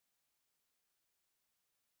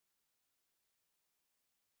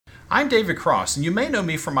I'm David Cross, and you may know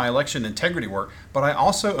me from my election integrity work, but I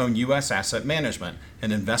also own U.S. Asset Management,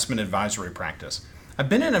 an investment advisory practice. I've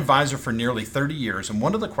been an advisor for nearly 30 years, and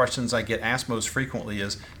one of the questions I get asked most frequently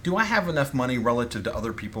is, do I have enough money relative to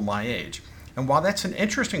other people my age? And while that's an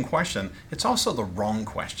interesting question, it's also the wrong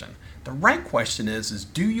question. The right question is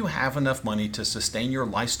do you have enough money to sustain your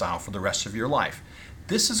lifestyle for the rest of your life?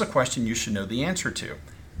 This is a question you should know the answer to.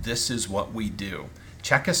 This is what we do.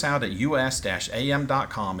 Check us out at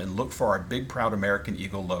us-am.com and look for our big proud American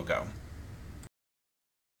Eagle logo.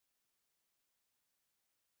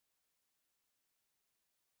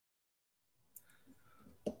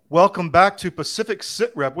 Welcome back to Pacific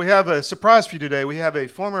SitRep. We have a surprise for you today. We have a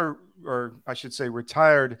former, or I should say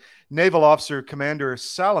retired, Naval officer, Commander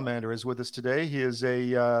Salamander is with us today. He is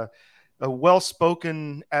a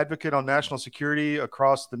well-spoken advocate on national security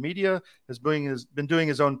across the media, has been doing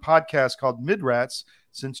his own podcast called Midrats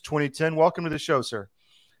since 2010. Welcome to the show, sir.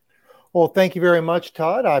 Well, thank you very much,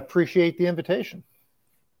 Todd. I appreciate the invitation.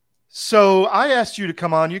 So I asked you to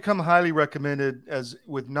come on. You come highly recommended as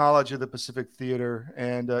with knowledge of the Pacific Theater.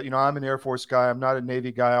 And, I'm an Air Force guy. I'm not a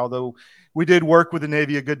Navy guy, although we did work with the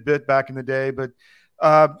Navy a good bit back in the day. But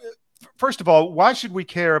first of all, why should we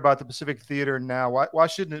care about the Pacific Theater now? Why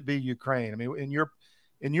shouldn't it be Ukraine? I mean,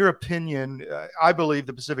 in your opinion, I believe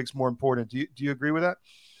the Pacific's more important. Do you agree with that?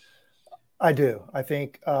 I do. I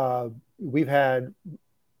think we've had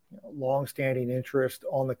long-standing interest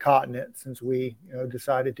on the continent since we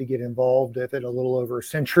decided to get involved with it a little over a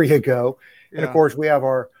century ago. Yeah. And of course, we have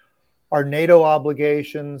our NATO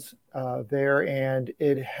obligations there, and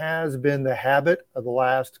it has been the habit of the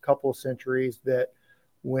last couple of centuries that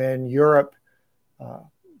when Europe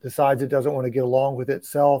decides it doesn't want to get along with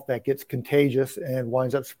itself, that gets contagious and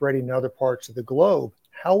winds up spreading in other parts of the globe.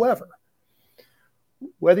 However,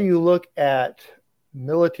 whether you look at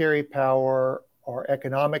military power or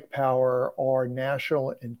economic power or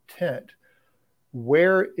national intent,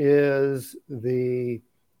 where is the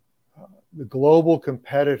global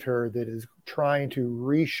competitor that is trying to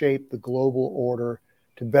reshape the global order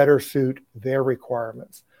to better suit their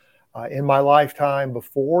requirements? In my lifetime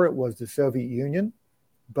before, it was the Soviet Union,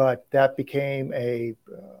 but that became a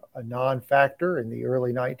non-factor in the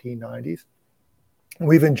early 1990s.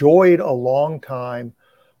 We've enjoyed a long time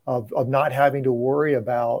of not having to worry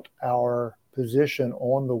about our position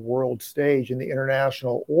on the world stage in the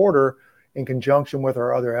international order in conjunction with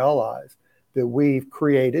our other allies that we've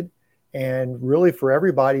created, and really for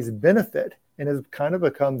everybody's benefit, and has kind of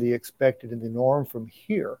become the expected and the norm from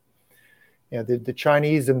here. The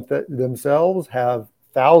Chinese themselves have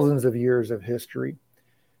thousands of years of history.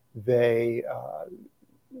 They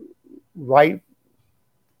write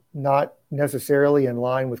not necessarily in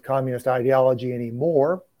line with communist ideology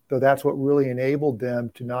anymore, though that's what really enabled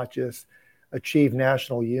them to not just achieve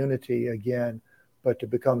national unity again, but to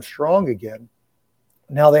become strong again.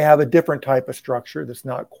 Now they have a different type of structure that's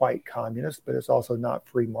not quite communist, but it's also not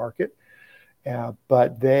free market.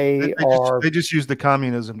 But they just use the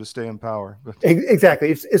communism to stay in power.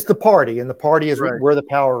 Exactly. It's the party, and the party is right where the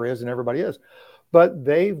power is and everybody is. But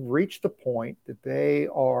they've reached the point that they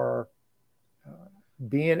are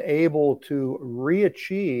being able to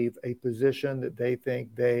re-achieve a position that they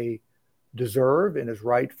think they deserve and is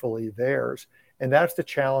rightfully theirs. And that's the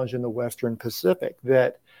challenge in the Western Pacific,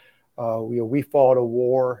 that we fought a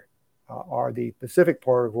war, or the Pacific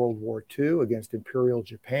part of World War II, against Imperial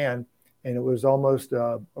Japan. And it was almost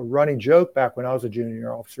a running joke back when I was a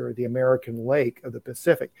junior officer, the American Lake of the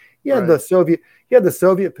Pacific. You had the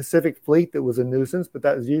Soviet Pacific Fleet that was a nuisance, but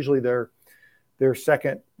that was usually their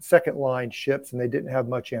second line ships, and they didn't have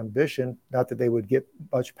much ambition. Not that they would get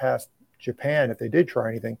much past Japan if they did try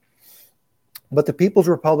anything. But the People's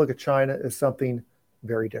Republic of China is something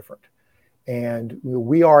very different. And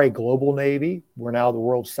we are a global navy. We're now the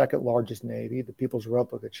world's second largest navy. The People's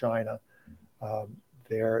Republic of China,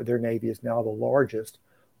 their navy is now the largest.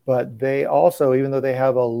 But they also, even though they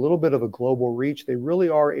have a little bit of a global reach, they really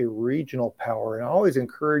are a regional power. And I always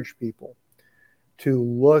encourage people to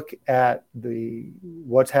look at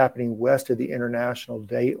what's happening west of the international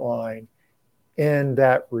date line in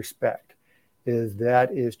that respect. That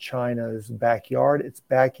is China's backyard. Its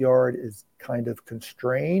backyard is kind of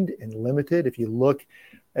constrained and limited. If you look,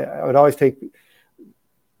 I would always take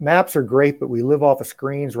maps are great, but we live off of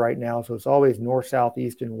screens right now, so it's always north, south,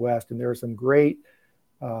 east, and west. And there are some great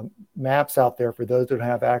maps out there for those that don't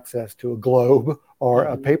have access to a globe or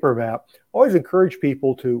a paper map. I always encourage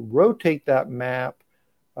people to rotate that map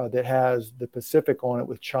that has the Pacific on it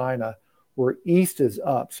with China, where east is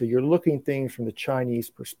up. So you're looking things from the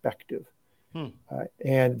Chinese perspective.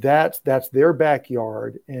 And that's their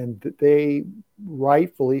backyard, and they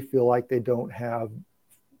rightfully feel like they don't have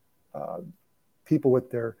people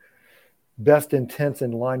with their best intents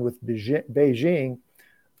in line with Beijing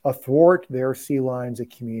athwart their sea lines of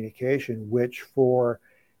communication, which for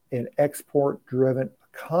an export-driven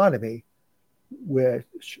economy,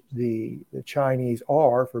 which the Chinese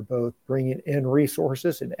are for both bringing in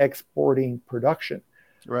resources and exporting production.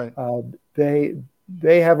 Right.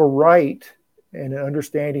 They have a right and an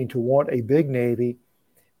understanding to want a big Navy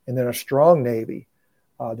and then a strong Navy.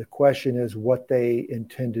 The question is what they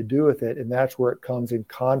intend to do with it. And that's where it comes in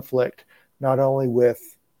conflict, not only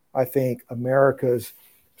with, I think, America's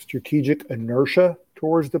strategic inertia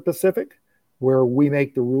towards the Pacific, where we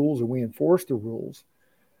make the rules and we enforce the rules,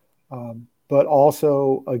 but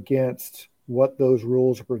also against what those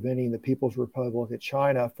rules are preventing the People's Republic of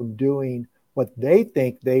China from doing what they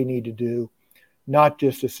think they need to do, not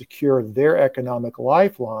just to secure their economic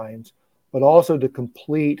lifelines, but also to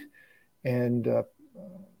complete, and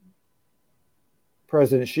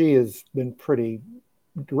President Xi has been pretty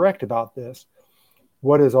direct about this,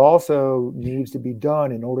 what is also needs to be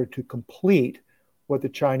done in order to complete what the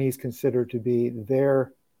Chinese consider to be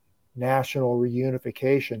their national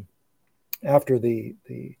reunification after the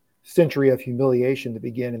century of humiliation that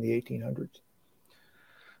began in the 1800s.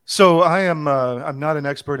 So I'm not an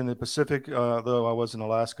expert in the Pacific, though I was in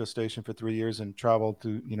Alaska stationed for 3 years and traveled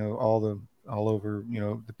to, all over,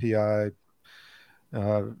 the PI,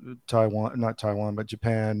 Taiwan, not Taiwan, but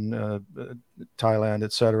Japan, Thailand,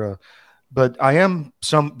 etc. But I am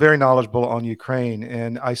very knowledgeable on Ukraine,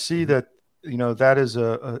 and I see that, that is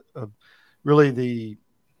a really the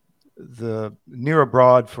near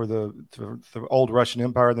abroad for the old Russian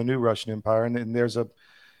Empire, the new Russian Empire, and there's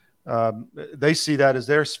they see that as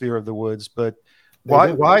their sphere of the woods. But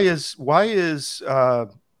why is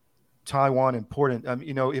Taiwan important?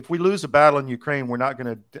 If we lose a battle in Ukraine, we're not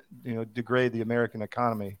going to degrade the American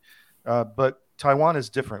economy, but Taiwan is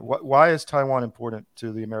different. Why is Taiwan important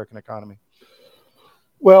to the American economy?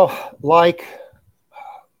 Well, like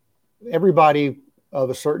everybody of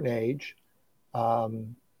a certain age,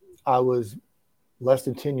 I was less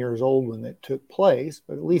than 10 years old when it took place,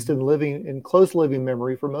 but at least in close living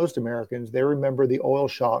memory for most Americans, they remember the oil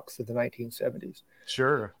shocks of the 1970s.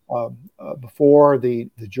 Sure. Before the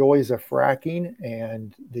joys of fracking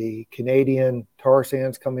and the Canadian tar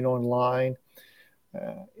sands coming online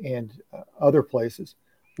and other places,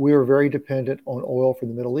 we were very dependent on oil from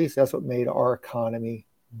the Middle East. That's what made our economy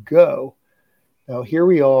go. Now, here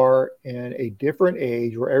we are in a different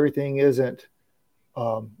age where everything isn't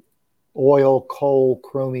oil, coal,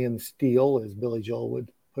 chromium, steel, as Billy Joel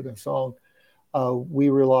would put in a song. We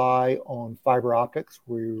rely on fiber optics.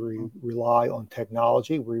 We rely on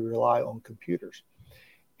technology. We rely on computers.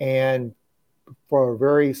 And for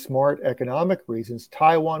very smart economic reasons,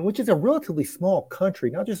 Taiwan, which is a relatively small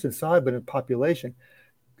country, not just in size, but in population,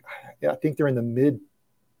 I think they're in the mid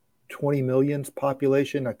 20 millions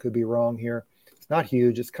population. I could be wrong here. It's not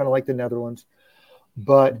huge. It's kind of like the Netherlands.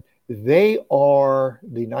 But they are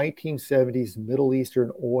the 1970s Middle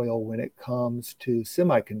Eastern oil when it comes to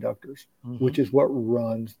semiconductors, which is what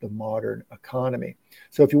runs the modern economy.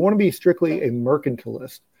 So if you want to be strictly a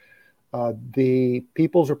mercantilist, the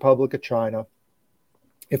People's Republic of China,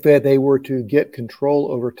 if they were to get control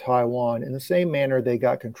over Taiwan in the same manner they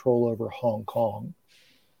got control over Hong Kong,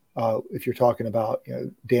 if you're talking about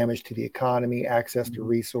damage to the economy, access to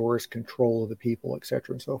resource, control of the people, et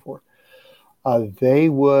cetera, and so forth, they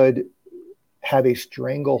would have a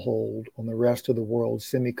stranglehold on the rest of the world's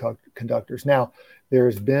semiconductors. Now,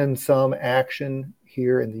 there's been some action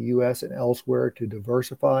here in the U.S. and elsewhere to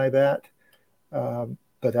diversify that,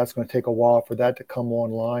 but that's going to take a while for that to come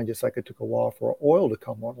online, just like it took a while for oil to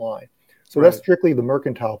come online. So that's strictly the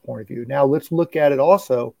mercantile point of view. Now, let's look at it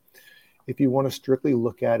also, if you want to strictly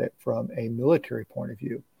look at it from a military point of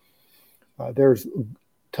view. There's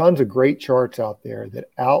tons of great charts out there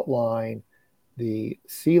that outline the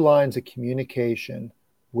sea lines of communication,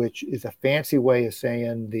 which is a fancy way of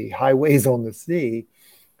saying the highways on the sea,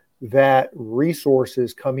 that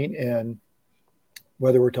resources coming in,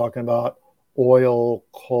 whether we're talking about oil,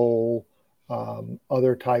 coal,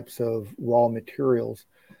 other types of raw materials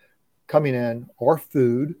coming in, or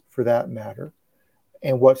food for that matter,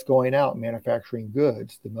 and what's going out, manufacturing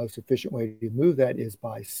goods. The most efficient way to move that is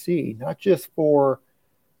by sea, not just for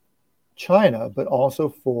China, but also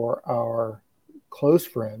for our close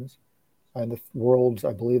friends and the world's,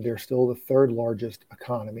 I believe they're still the third largest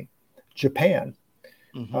economy, Japan.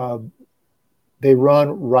 They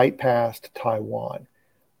run right past Taiwan.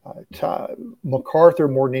 MacArthur,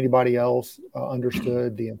 more than anybody else,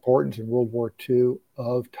 understood the importance in World War II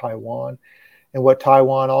of Taiwan. And what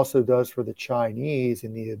Taiwan also does for the Chinese,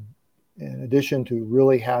 in addition to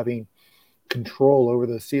really having control over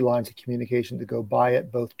the sea lines of communication to go by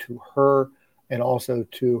it, both to her and also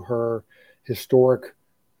to her historic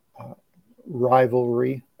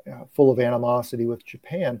rivalry, full of animosity with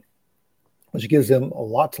Japan, which gives them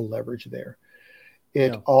lots of leverage there.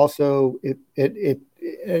 It also,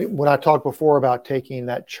 when I talked before about taking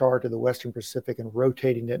that chart of the Western Pacific and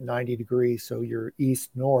rotating it 90 degrees, so you're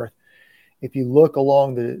east-north, if you look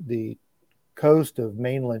along the coast of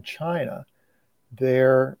mainland China,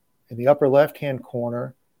 they're in the upper left-hand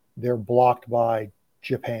corner, they're blocked by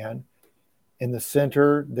Japan. In the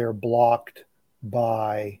center, they're blocked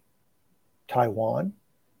by Taiwan.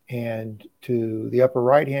 And to the upper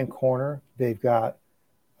right-hand corner, they've got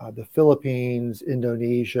the Philippines,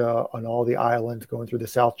 Indonesia, and all the islands going through the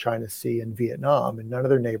South China Sea and Vietnam, and none of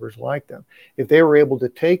their neighbors like them. If they were able to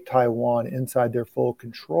take Taiwan inside their full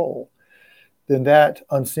control, then that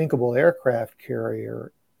unsinkable aircraft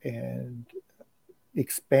carrier and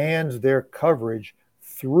expands their coverage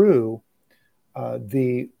through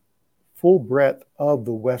the full breadth of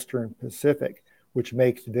the Western Pacific, which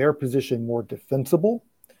makes their position more defensible.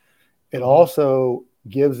 It also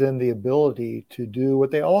gives them the ability to do what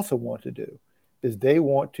they also want to do, is they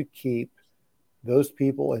want to keep those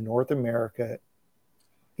people in North America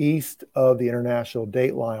east of the international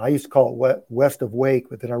date line. I used to call it west of Wake,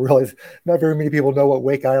 but then I realized not very many people know what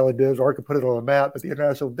Wake Island is, or I could put it on a map, but the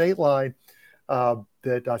international date line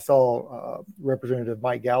that I saw Representative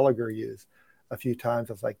Mike Gallagher use a few times.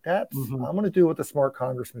 I was like, I'm going to do what the smart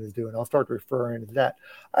congressman is doing. I'll start referring to that.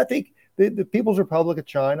 I think the People's Republic of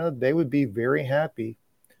China, they would be very happy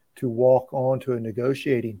to walk onto a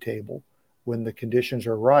negotiating table when the conditions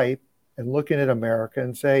are ripe and looking at America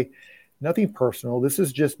and say, nothing personal. This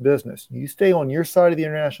is just business. You stay on your side of the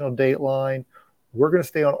international date line. We're going to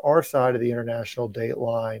stay on our side of the international date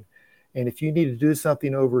line. And if you need to do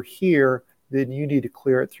something over here, then you need to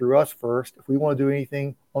clear it through us first. If we want to do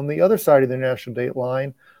anything on the other side of the international date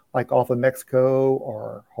line, like off of Mexico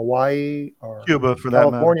or Hawaii or Cuba, for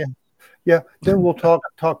California, that matter. then we'll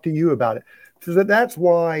talk to you about it. So that's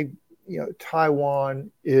why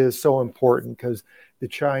Taiwan is so important, because the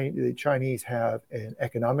Chinese have an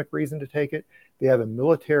economic reason to take it. They have a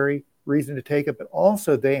military reason to take it, but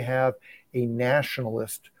also they have a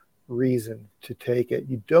nationalist reason to take it.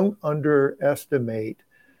 You don't underestimate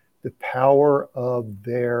the power of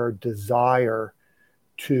their desire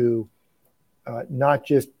to not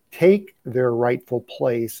just take their rightful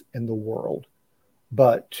place in the world,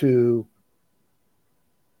 but to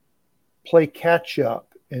play catch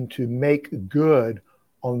up and to make good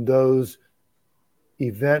on those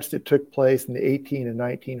events that took place in the 18 and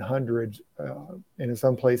 1900s, and in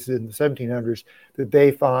some places in the 1700s, that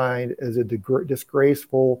they find as a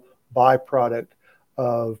disgraceful byproduct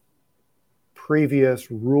of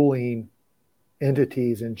previous ruling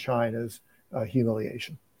entities in China's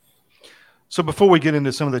humiliation. So before we get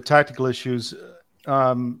into some of the tactical issues,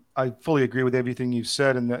 I fully agree with everything you've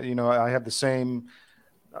said, and that, I have the same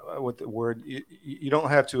with the word. You don't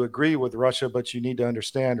have to agree with Russia, but you need to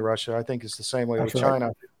understand Russia. I think it's the same way with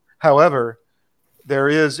China. However, there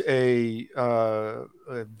is a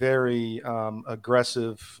very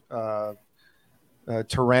aggressive,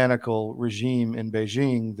 tyrannical regime in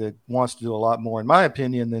Beijing that wants to do a lot more, in my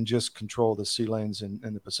opinion, than just control the sea lanes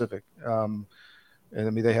in the Pacific. And I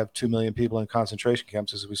mean, they have 2 million people in concentration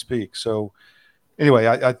camps as we speak. So anyway,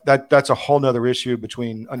 that's a whole nother issue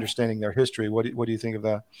between understanding their history. What do you think of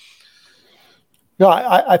that? No,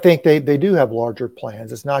 I think they do have larger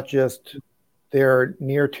plans. It's not just their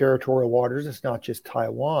near territorial waters. It's not just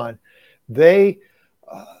Taiwan. They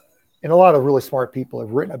and a lot of really smart people have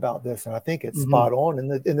written about this, and I think it's spot on. And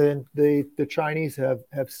the Chinese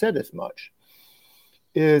have said as much.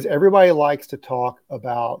 Is everybody likes to talk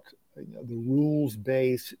about the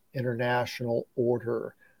rules-based international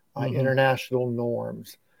order, international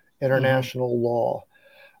norms, international law.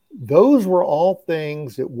 Those were all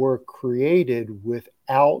things that were created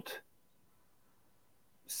without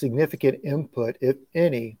significant input, if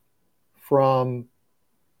any, from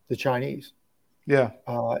the Chinese. Yeah.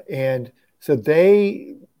 And so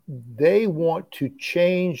they want to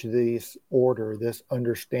change this order, this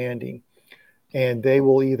understanding, and they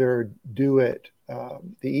will either do it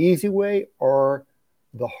the easy way or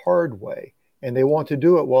the hard way. And they want to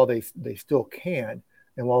do it while they still can,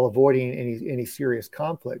 and while avoiding any serious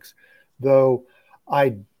conflicts. Though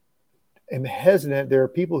I am hesitant. There are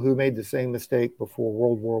people who made the same mistake before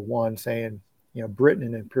World War I, saying, Britain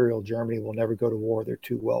and Imperial Germany will never go to war. They're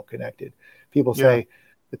too well connected. People say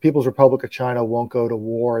the People's Republic of China won't go to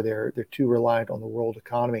war. They're too reliant on the world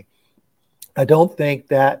economy. I don't think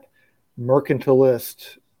that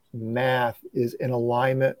mercantilist math is in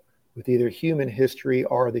alignment with either human history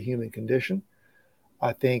or the human condition.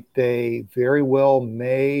 I think they very well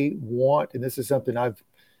may want, and this is something I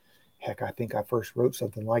think I first wrote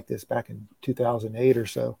something like this back in 2008 or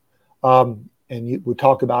so. We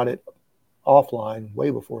talked about it offline way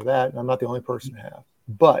before that, and I'm not the only person to have.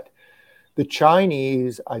 But the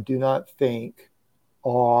Chinese, I do not think,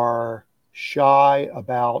 are shy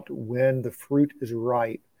about when the fruit is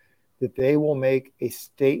ripe, that they will make a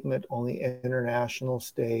statement on the international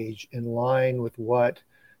stage in line with what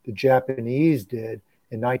the Japanese did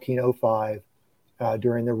in 1905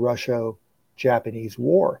 during the Russo-Japanese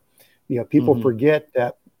War. People forget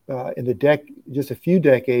that in just a few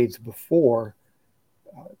decades before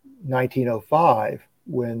 1905,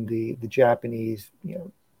 when the Japanese,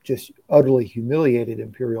 just utterly humiliated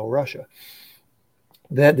Imperial Russia,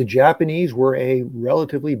 that the Japanese were a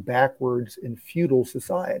relatively backwards and feudal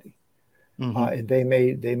society. And they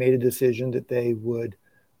made a decision that they would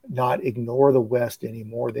not ignore the West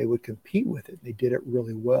anymore. They would compete with it. They did it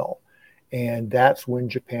really well. And that's when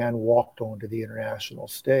Japan walked onto the international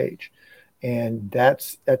stage. And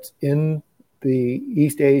that's in the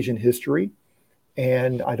East Asian history.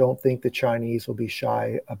 And I don't think the Chinese will be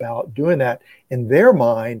shy about doing that. In their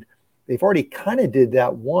mind, they've already kind of did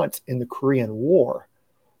that once in the Korean War,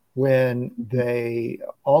 when they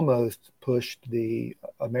almost pushed the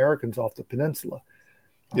Americans off the peninsula.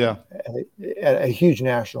 Yeah. At a huge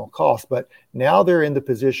national cost. But now they're in the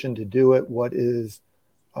position to do it.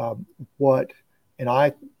 And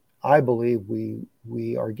I believe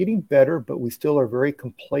we are getting better, but we still are very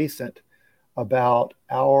complacent about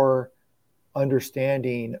our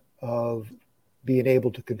understanding of being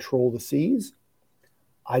able to control the seas.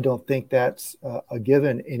 I don't think that's a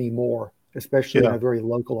given anymore, especially in a very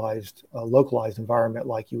localized environment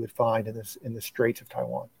like you would find in the Straits of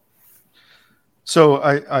Taiwan. So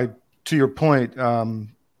I to your point,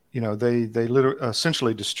 they literally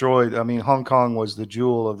essentially destroyed. I mean, Hong Kong was the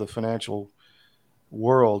jewel of the financial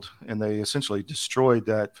world, and they essentially destroyed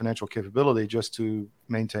that financial capability just to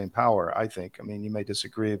maintain power. I think. I mean, you may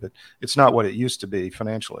disagree, but it's not what it used to be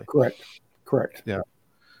financially. Correct. Yeah.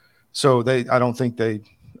 So I don't think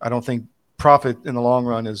profit in the long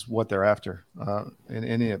run is what they're after in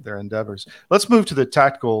any of their endeavors. Let's move to the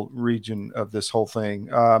tactical region of this whole thing.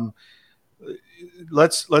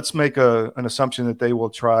 Let's make an assumption that they will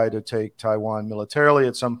try to take Taiwan militarily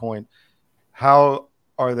at some point. How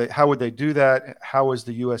would they do that? How is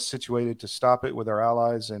the U.S. situated to stop it with our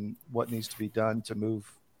allies, and what needs to be done to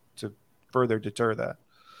move to further deter that?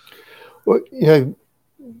 Well,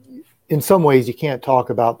 in some ways, you can't talk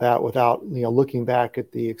about that without looking back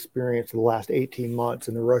at the experience of the last 18 months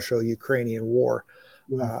in the Russo-Ukrainian war.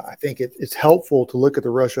 I think it's helpful to look at the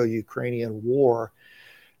Russo-Ukrainian war,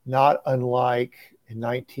 not unlike in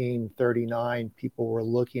 1939, people were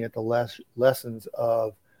looking at the lessons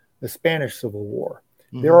of the Spanish Civil War.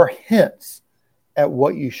 There are hints at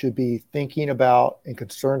what you should be thinking about and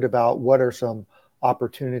concerned about. What are some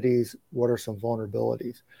opportunities? What are some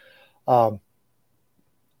vulnerabilities?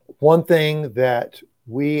 One thing that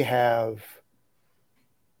we have,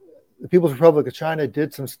 the People's Republic of China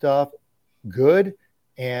did some stuff good,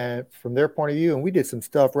 and from their point of view, and we did some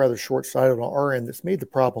stuff rather short-sighted on our end that's made the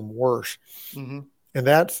problem worse. And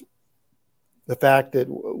that's the fact that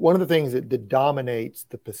one of the things that dominates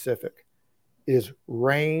the Pacific is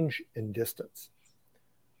range and distance.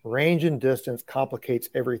 Range and distance complicates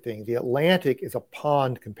everything. The Atlantic is a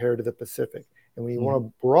pond compared to the Pacific. And when you want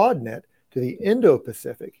to broaden it to the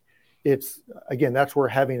Indo-Pacific, that's where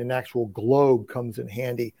having an actual globe comes in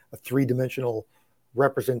handy, a three-dimensional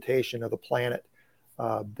representation of the planet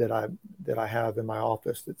that I have in my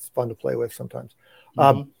office. It's fun to play with sometimes,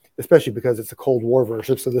 especially because it's a Cold War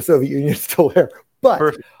version, so the Soviet Union is still there.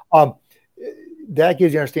 But that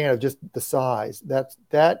gives you an understanding of just the size.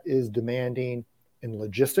 That is demanding in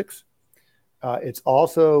logistics. It's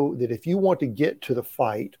also that if you want to get to the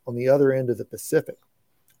fight on the other end of the Pacific,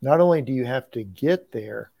 not only do you have to get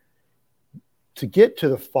there, to get to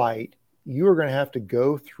the fight, you are going to have to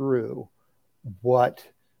go through what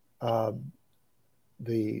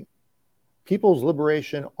the People's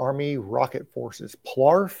Liberation Army Rocket Forces,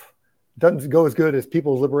 PLARF, doesn't go as good as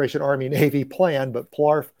People's Liberation Army Navy plan, but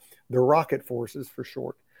PLARF, the Rocket Forces for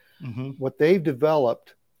short. What they've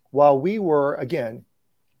developed, while we were, again,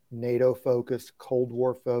 NATO focused, Cold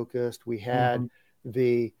War focused, we had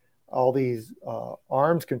all these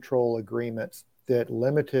arms control agreements that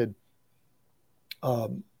limited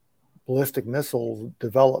ballistic missile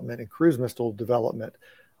development and cruise missile development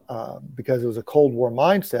because it was a Cold War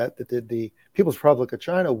mindset that the People's Republic of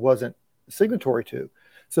China wasn't signatory to.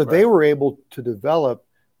 So they were able to develop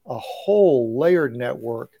a whole layered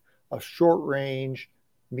network of short range,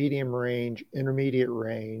 medium range, intermediate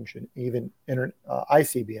range, and even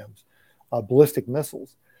ICBMs, ballistic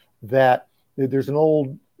missiles. That there's an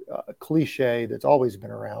old cliche that's always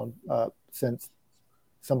been around since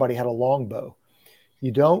somebody had a longbow.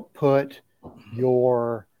 You don't put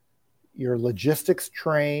your logistics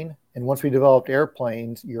train, and once we developed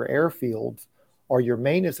airplanes, your airfields or your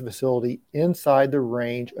maintenance facility inside the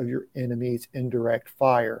range of your enemy's indirect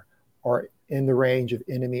fire or in the range of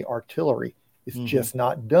enemy artillery. It's just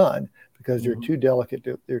not done because they're too delicate,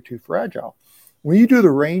 they're too fragile. When you do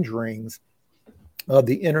the range rings of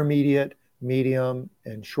the intermediate, medium,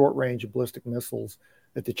 and short range of ballistic missiles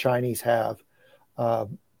that the Chinese have,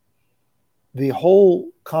 the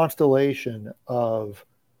whole constellation of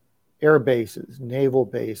air bases, naval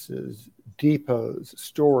bases, depots,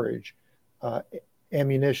 storage,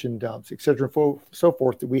 ammunition dumps, et cetera, so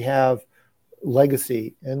forth, that we have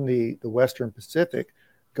legacy in the Western Pacific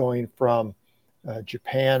going from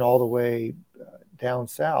Japan all the way down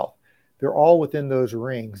south. They're all within those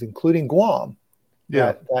rings, including Guam,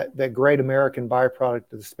 that great American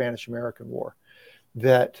byproduct of the Spanish-American War.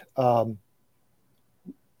 That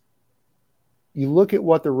you look at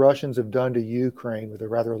what the Russians have done to Ukraine with a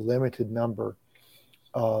rather limited number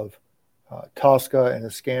of Tosca and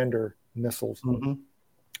Iskander missiles,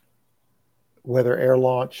 whether air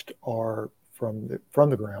launched or from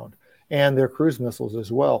the ground, and their cruise missiles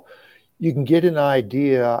as well. You can get an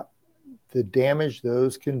idea the damage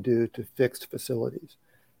those can do to fixed facilities.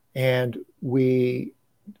 And we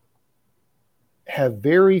have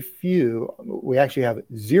we actually have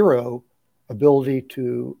zero ability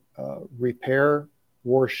to repair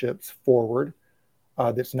warships forward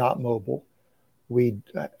that's not mobile. We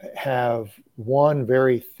have one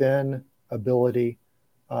very thin ability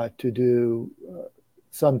to do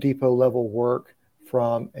some depot level work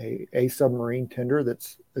from a submarine tender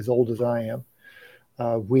that's as old as I am.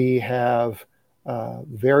 We have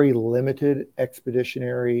very limited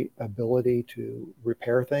expeditionary ability to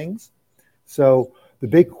repair things. So the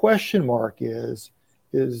big question mark is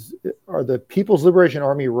are the People's Liberation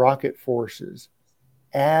Army rocket forces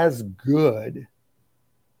as good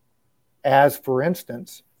as, for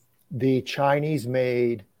instance, the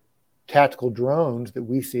Chinese-made tactical drones that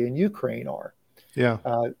we see in Ukraine are? Yeah.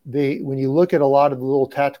 When you look at a lot of the little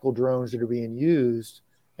tactical drones that are being used,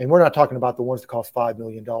 and we're not talking about the ones that cost $5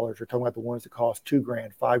 million. We're talking about the ones that cost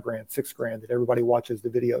 $2,000, $5,000, $6,000 that everybody watches the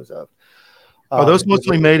videos of. Are those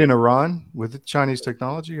mostly made in Iran with Chinese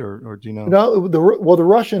technology, or do you know? No, the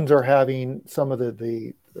Russians are having some of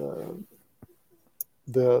the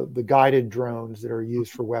guided drones that are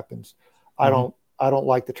used for weapons. I don't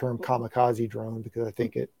like the term kamikaze drone because I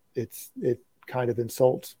think it kind of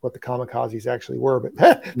insults what the kamikazes actually were, but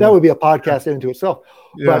that would be a podcast into itself.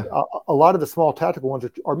 Yeah. But a lot of the small tactical ones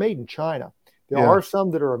are made in China. There are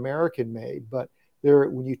some that are American made, but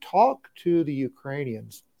when you talk to the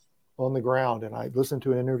Ukrainians on the ground, and I listened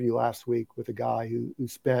to an interview last week with a guy who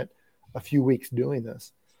spent a few weeks doing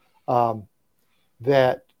this,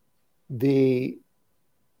 that the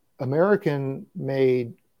American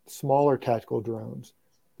made smaller tactical drones,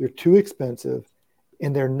 they're too expensive,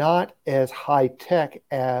 and they're not as high tech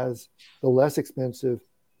as the less expensive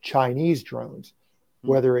Chinese drones,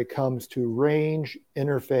 whether it comes to range,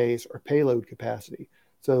 interface, or payload capacity.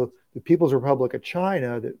 So the People's Republic of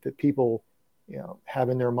China that people have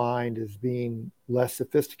in their mind as being less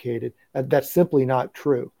sophisticated, that's simply not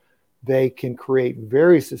true. They can create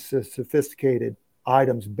very sophisticated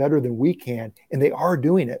items better than we can, and they are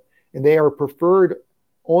doing it. And they are preferred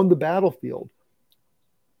on the battlefield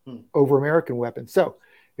over American weapons. So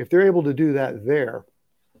if they're able to do that there,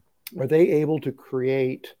 are they able to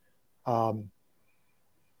create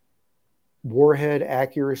warhead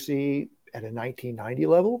accuracy at a 1990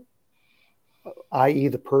 level, i.e.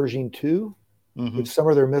 the Pershing II, which some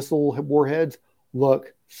of their missile warheads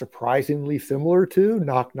look surprisingly similar to,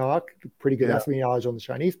 knock, pretty good espionage on the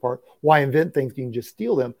Chinese part. Why invent things you can just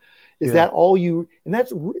steal them? Is that all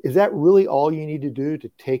is that really all you need to do to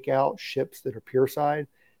take out ships that are pier side,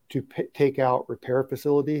 to take out repair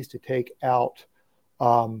facilities, to take out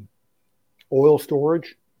oil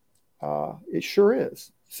storage? It sure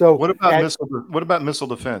is. So what about missile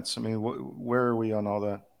defense? I mean, where are we on all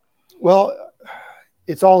that? Well,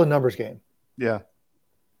 it's all a numbers game. Yeah.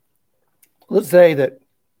 Let's say that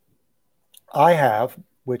I have,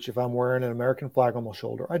 which if I'm wearing an American flag on my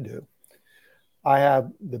shoulder, I do. I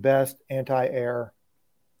have the best anti-air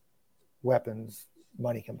weapons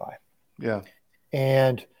money can buy. Yeah.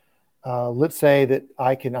 And let's say that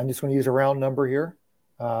I'm just going to use a round number here.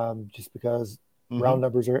 just because round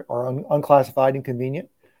numbers are unclassified and convenient.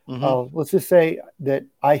 Let's just say that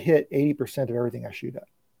I hit 80% of everything I shoot at.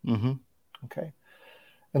 Okay.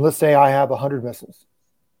 And let's say I have 100 missiles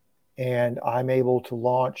and I'm able to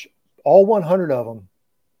launch all 100 of them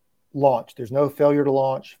launch. There's no failure to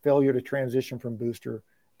launch, failure to transition from booster.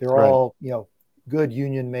 They're all, good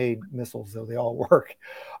union made missiles, so they all work.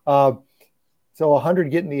 So 100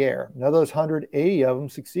 get in the air. Now those 180 of them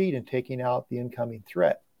succeed in taking out the incoming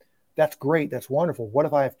threat. That's great. That's wonderful. What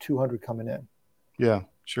if I have 200 coming in? Yeah,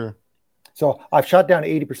 sure. So I've shot down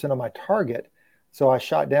 80% of my target. So I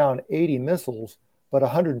shot down 80 missiles, but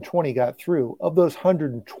 120 got through. Of those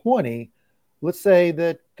 120, let's say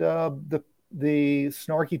that the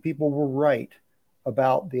snarky people were right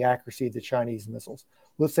about the accuracy of the Chinese missiles.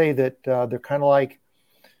 Let's say that they're kind of like,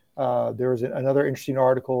 there was another interesting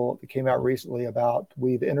article that came out recently about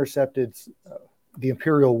we've intercepted the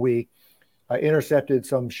Imperial intercepted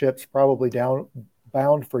some ships probably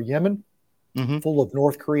bound for Yemen, full of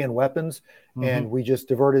North Korean weapons, and we just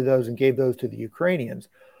diverted those and gave those to the Ukrainians.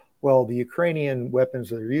 Well, the Ukrainian weapons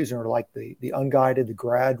that they're using are like the unguided, the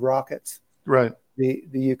Grad rockets. Right. The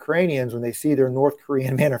Ukrainians, when they see their North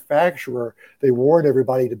Korean manufacturer, they warn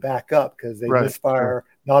everybody to back up because they misfire. Sure.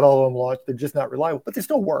 Not all of them launch. They're just not reliable, but they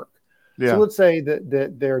still work. Yeah. So let's say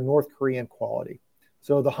that they're North Korean quality.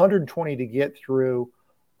 So the 120 to get through,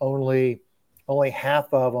 only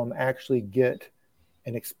half of them actually get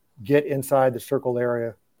inside the circle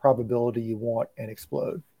area probability you want and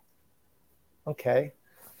explode. Okay,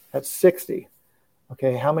 that's 60.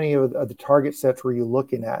 Okay, how many of the target sets were you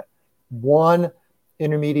looking at? One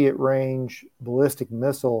intermediate range ballistic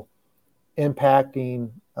missile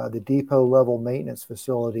impacting the depot level maintenance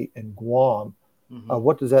facility in Guam.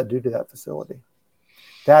 What does that do to that facility?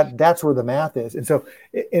 That's where the math is.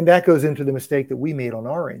 And that goes into the mistake that we made on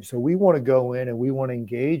our range. So we want to go in and we want to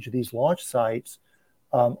engage these launch sites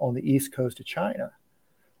on the east coast of China.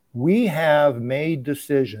 We have made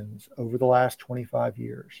decisions over the last 25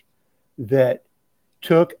 years that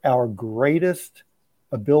took our greatest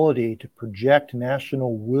ability to project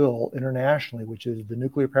national will internationally, which is the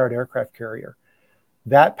nuclear powered aircraft carrier.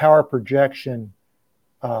 That power projection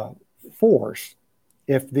force,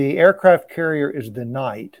 if the aircraft carrier is the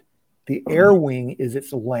knight, the air wing is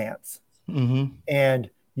its lance. And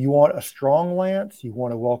you want a strong lance, you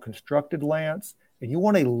want a well-constructed lance, and you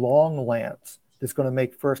want a long lance that's going to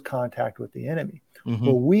make first contact with the enemy.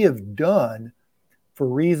 What we have done, for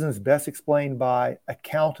reasons best explained by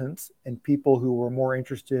accountants and people who were more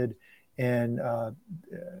interested in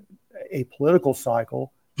a political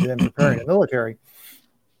cycle than preparing the military,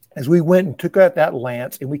 is we went and took out that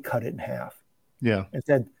lance and we cut it in half. Yeah. And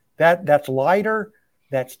said that's lighter,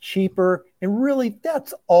 that's cheaper, and really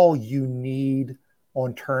that's all you need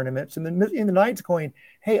on tournaments. And then in the knight's going,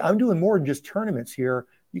 hey, I'm doing more than just tournaments here.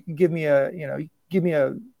 You can give me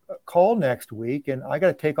a call next week, and I got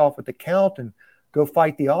to take off with the count and go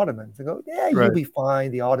fight the Ottomans. And go, yeah, you'll be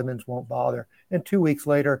fine. The Ottomans won't bother. And 2 weeks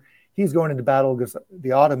later, he's going into battle against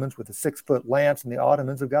the Ottomans with a 6-foot lance, and the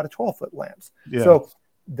Ottomans have got a 12-foot lance. Yeah. So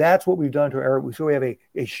that's what we've done to our air. So we have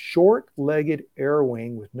a short-legged air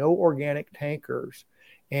wing with no organic tankers.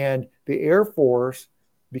 And the Air Force,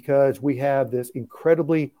 because we have this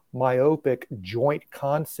incredibly myopic joint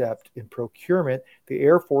concept in procurement, the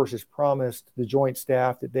Air Force has promised the Joint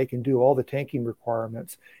Staff that they can do all the tanking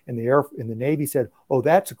requirements. And the Navy said, oh,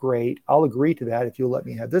 that's great. I'll agree to that if you'll let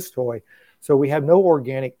me have this toy. So we have no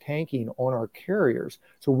organic tanking on our carriers.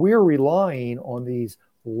 So we're relying on these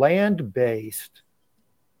land-based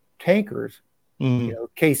tankers,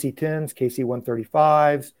 KC-10s,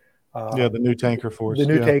 KC-135s. The new tanker force. The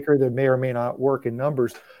new tanker that may or may not work in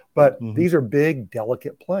numbers. But these are big,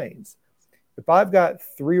 delicate planes. If I've got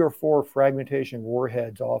 3 or 4 fragmentation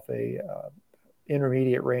warheads off a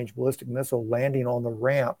intermediate range ballistic missile landing on the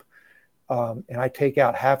ramp, and I take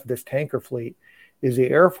out half of this tanker fleet, is the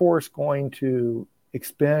Air Force going to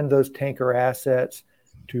expend those tanker assets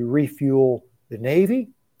to refuel the Navy?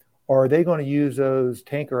 Or are they going to use those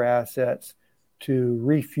tanker assets to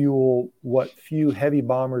refuel what few heavy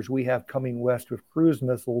bombers we have coming west with cruise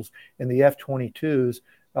missiles and the F-22s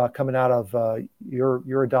coming out of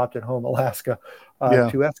your adopted home, Alaska,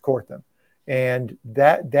 to escort them? And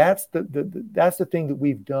that's the thing that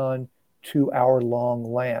we've done to our long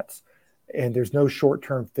lance. And there's no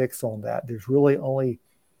short-term fix on that. There's really only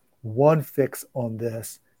one fix on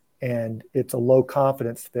this, and it's a low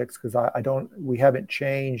confidence fix because we haven't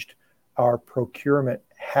changed our procurement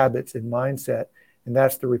habits and mindset, and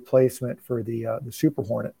that's the replacement for the Super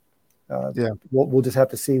Hornet. We'll just have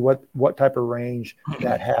to see what type of range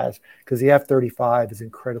that has, because the F-35 is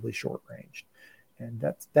incredibly short ranged, And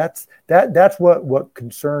that's what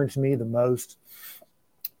concerns me the most,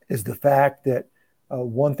 is the fact that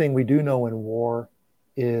one thing we do know in war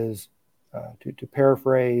is, to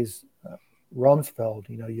paraphrase Rumsfeld,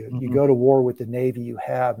 you go to war with the Navy you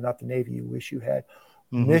have, not the Navy you wish you had.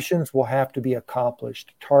 Missions will have to be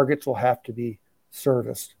accomplished. Targets will have to be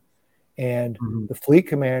serviced. And the fleet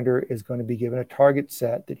commander is going to be given a target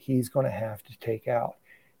set that he's going to have to take out.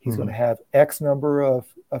 He's going to have X number of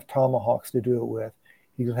Tomahawks to do it with.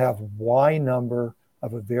 He's going to have Y number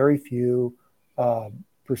of a very few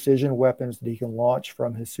precision weapons that he can launch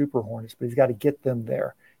from his Super Hornets, but he's got to get them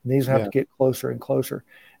there. And these have to get closer and closer.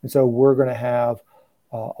 And so we're going to have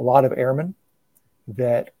a lot of airmen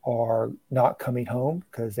that are not coming home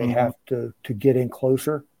because they have to get in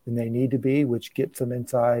closer than they need to be, which gets them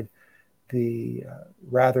inside the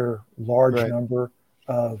rather large number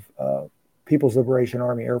of People's Liberation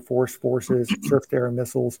Army Air Force forces, surface air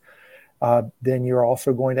missiles. Then you're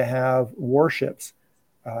also going to have warships,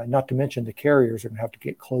 not to mention the carriers are going to have to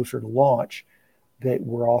get closer to launch. That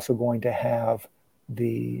we're also going to have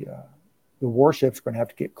the warships going to have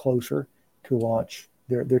to get closer to launch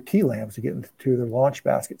their TLAMs to get into their launch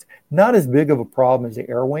baskets. Not as big of a problem as the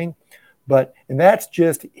air wing, and that's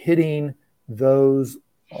just hitting those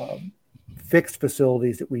fixed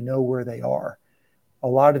facilities that we know where they are. A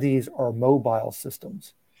lot of these are mobile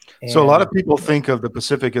systems. So a lot of people think of the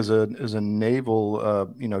Pacific as a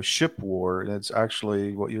naval, ship war. And it's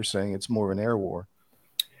actually what you're saying. It's more of an air war.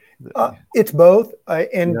 It's both.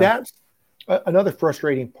 That's another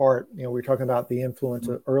frustrating part. We were talking about the influence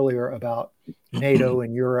earlier about NATO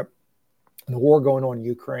and Europe and the war going on in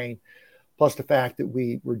Ukraine, plus the fact that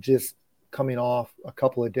we were just coming off a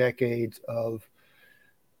couple of decades of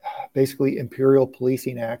basically imperial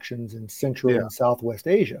policing actions in Central and Southwest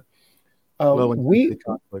Asia.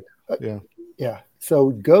 Conflict. So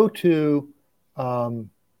go to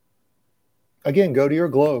your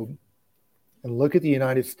globe and look at the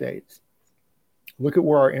United States. Look at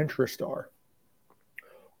where our interests are.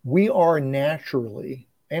 We are naturally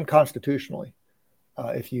and constitutionally,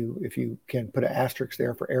 if you can put an asterisk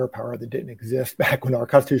there for air power that didn't exist back when our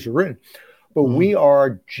Constitution was written, but we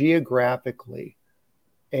are geographically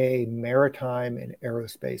a maritime and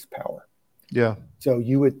aerospace power. Yeah. So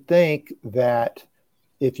you would think that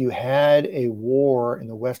if you had a war in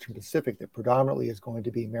the Western Pacific that predominantly is going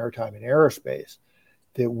to be maritime and aerospace,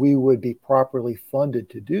 that we would be properly funded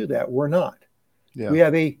to do that. We're not. Yeah. We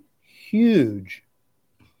have a huge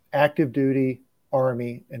active duty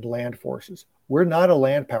army and land forces. We're not a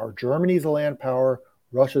land power. Germany's a land power.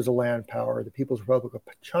 Russia's a land power. The People's Republic of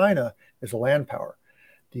China is a land power.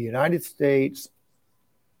 The United States,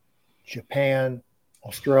 Japan,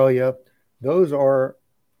 Australia, those are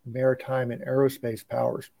maritime and aerospace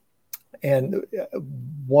powers. And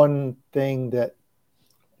one thing that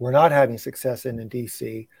we're not having success in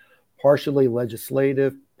DC, partially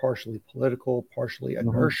legislative, partially political, partially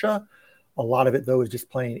inertia, a lot of it, though, is just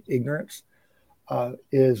plain ignorance,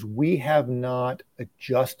 is we have not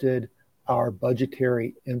adjusted our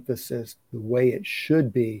budgetary emphasis the way it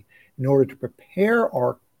should be in order to prepare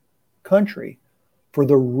our country for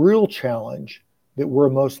the real challenge that we're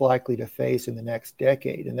most likely to face in the next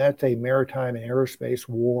decade. And that's a maritime and aerospace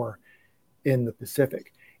war in the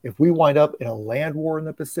Pacific. If we wind up in a land war in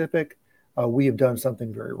the Pacific, we have done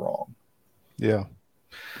something very wrong. Yeah.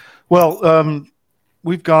 Well,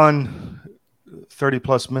 we've gone 30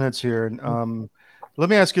 plus minutes here. And let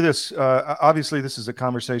me ask you this. Obviously, this is a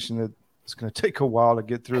conversation that it's going to take a while to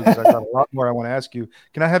get through because I've got a lot more I want to ask you.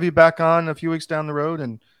 Can I have you back on a few weeks down the road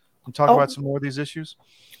and talk about some more of these issues?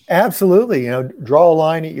 Absolutely. Draw a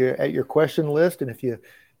line at your question list. And if you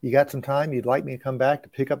got some time, you'd like me to come back to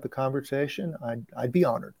pick up the conversation, I'd be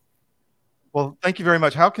honored. Well, thank you very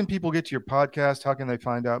much. How can people get to your podcast? How can they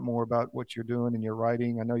find out more about what you're doing and your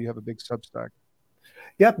writing? I know you have a big Substack.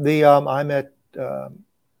 Yep. I'm at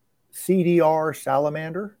CDR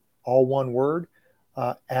Salamander, all one word,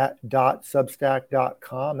 at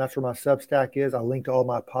 .substack.com. That's where my Substack is. I linked all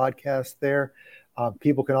my podcasts there.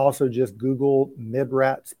 People can also just Google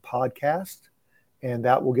Midrats podcast, and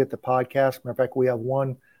that will get the podcast. Matter of fact, we have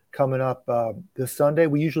one coming up this Sunday.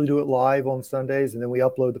 We usually do it live on Sundays, and then we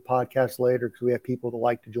upload the podcast later because we have people that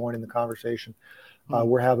like to join in the conversation.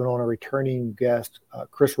 We're having on a returning guest,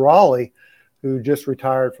 Chris Raleigh, who just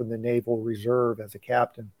retired from the Naval Reserve as a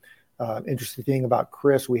captain. Interesting thing about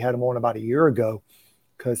Chris, we had him on about a year ago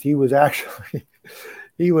because he was actually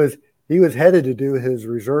he was headed to do his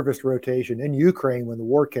reservist rotation in Ukraine when the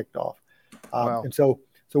war kicked off. Wow. And so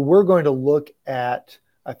we're going to look at,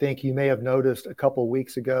 I think you may have noticed a couple of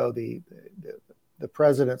weeks ago, the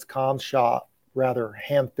president's comms shot rather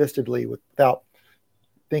ham-fistedly without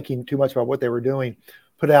thinking too much about what they were doing,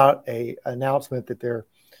 put out an announcement that they're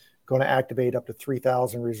going to activate up to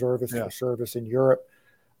 3,000 reservists for service in Europe.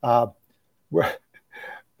 That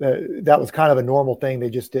was kind of a normal thing. They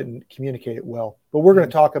just didn't communicate it well. But we're going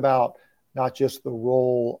to talk about not just the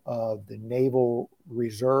role of the naval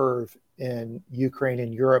reserve in Ukraine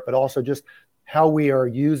and Europe, but also just how we are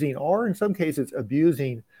using, or in some cases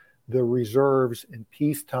abusing, the reserves in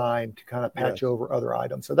peacetime to kind of patch over other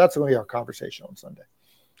items. So that's going to be our conversation on Sunday.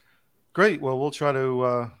 Great. Well, we'll try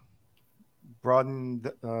to broaden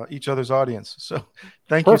each other's audience. So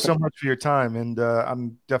thank you so much for your time. And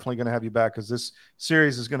I'm definitely going to have you back, because this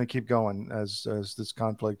series is going to keep going as this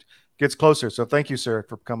conflict gets closer. So thank you, sir,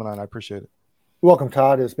 for coming on. I appreciate it. You're welcome,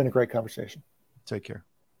 Todd. It's been a great conversation. Take care.